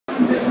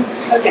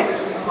Okay,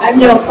 I'm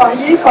Yoel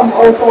Carrier from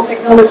Oracle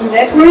Technology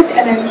Network,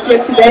 and I'm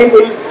here today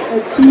with a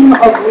team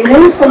of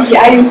winners from the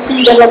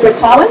IoT Developer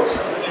Challenge.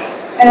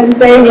 And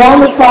they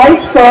won the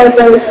prize for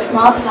the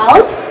smart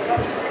house.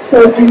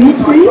 So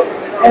Dimitri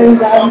and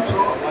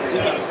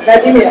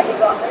Vladimir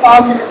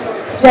from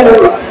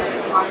Belarus.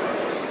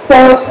 So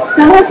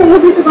tell us a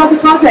little bit about the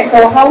project,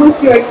 or how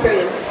was your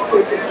experience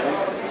with it?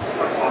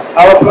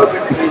 Our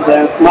project is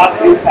a smart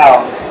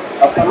greenhouse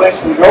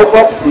automation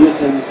robots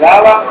using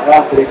Java,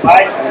 Raspberry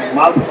Pi, and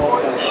multiple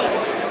sensors.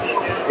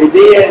 The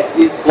idea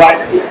is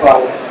quite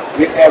simple.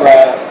 We have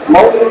a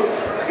small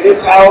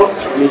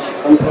greenhouse which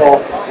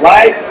controls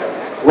light,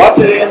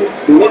 watering,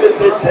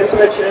 humidity,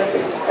 temperature,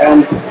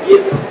 and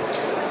it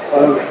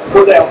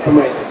fully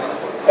automated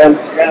and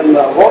can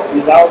work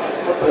without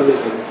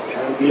supervision.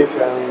 And you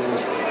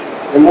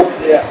can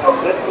remotely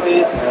access to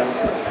it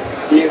and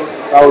see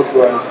how it's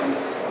going.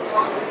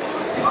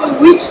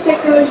 So which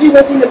technology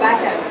was in the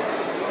backend?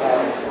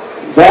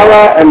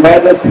 Java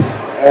embedded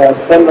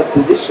standard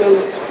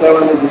edition,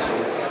 7 edition.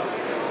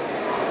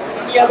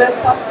 The other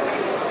stuff?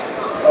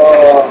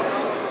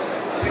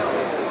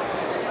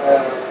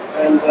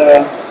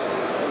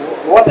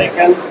 What I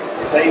can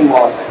say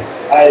more?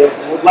 I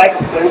would like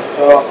to thank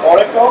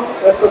Oracle,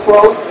 first of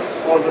all,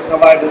 for the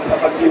provided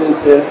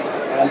opportunity,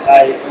 and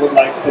I would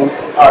like to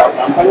thank our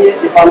company,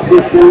 EPAM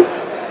System,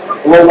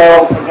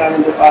 global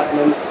programming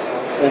department,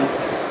 and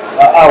thanks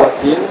our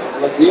team,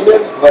 Vladimir,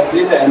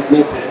 Vasily, and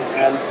Dmitry,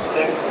 and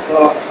thanks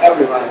to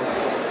everyone.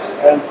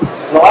 And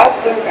the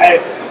last thing I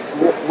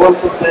want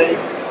to say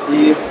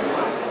is,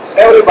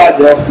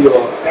 everybody of you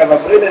have a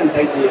brilliant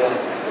idea.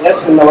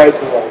 Let's innovate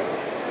the world.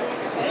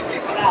 Thank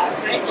you for that.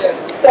 Thank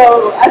you.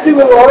 So, as the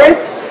reward,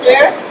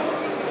 here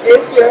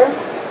is your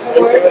award. Thank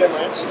you very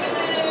much.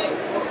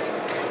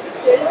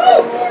 Here's your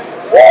award.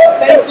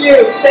 Thank you.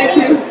 Thank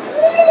you.